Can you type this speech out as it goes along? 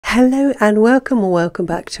Hello and welcome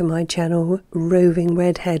back to my channel, Roving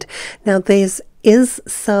Redhead. Now there is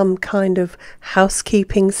some kind of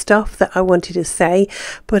housekeeping stuff that I wanted to say,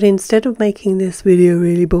 but instead of making this video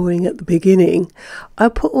really boring at the beginning, I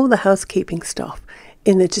put all the housekeeping stuff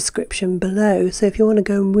in the description below. So if you want to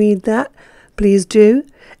go and read that, please do.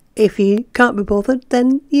 If you can't be bothered,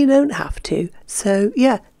 then you don't have to. So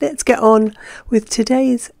yeah, let's get on with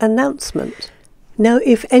today's announcement. Now,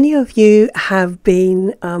 if any of you have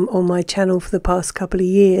been on my channel for the past couple of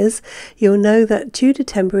years, you'll know that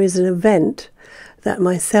Tudortember is an event that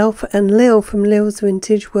myself and Lil from Lil's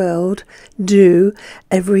Vintage World do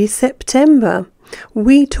every September.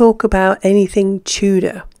 We talk about anything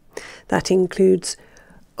Tudor. That includes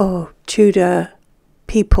Tudor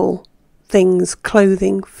people, things,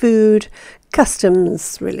 clothing, food,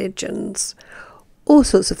 customs, religions, all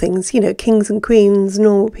sorts of things, you know, kings and queens,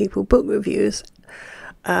 normal people, book reviews.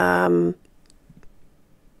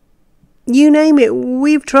 You name it,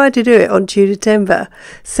 we've tried to do it on Tudortember.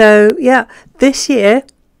 So yeah, this year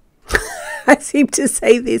I seem to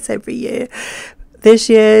say this every year, this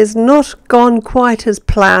year has not gone quite as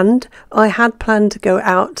planned. I had planned to go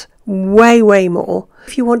out way more.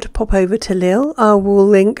 If you want to pop over to Lil, I will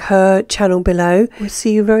link her channel below. We'll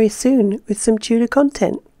see you very soon with some Tudor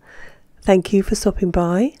content. Thank you for stopping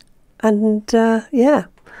by, and yeah,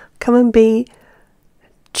 come and be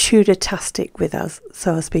Tudor-tastic with us.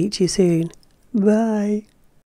 So I'll speak to you soon. Bye.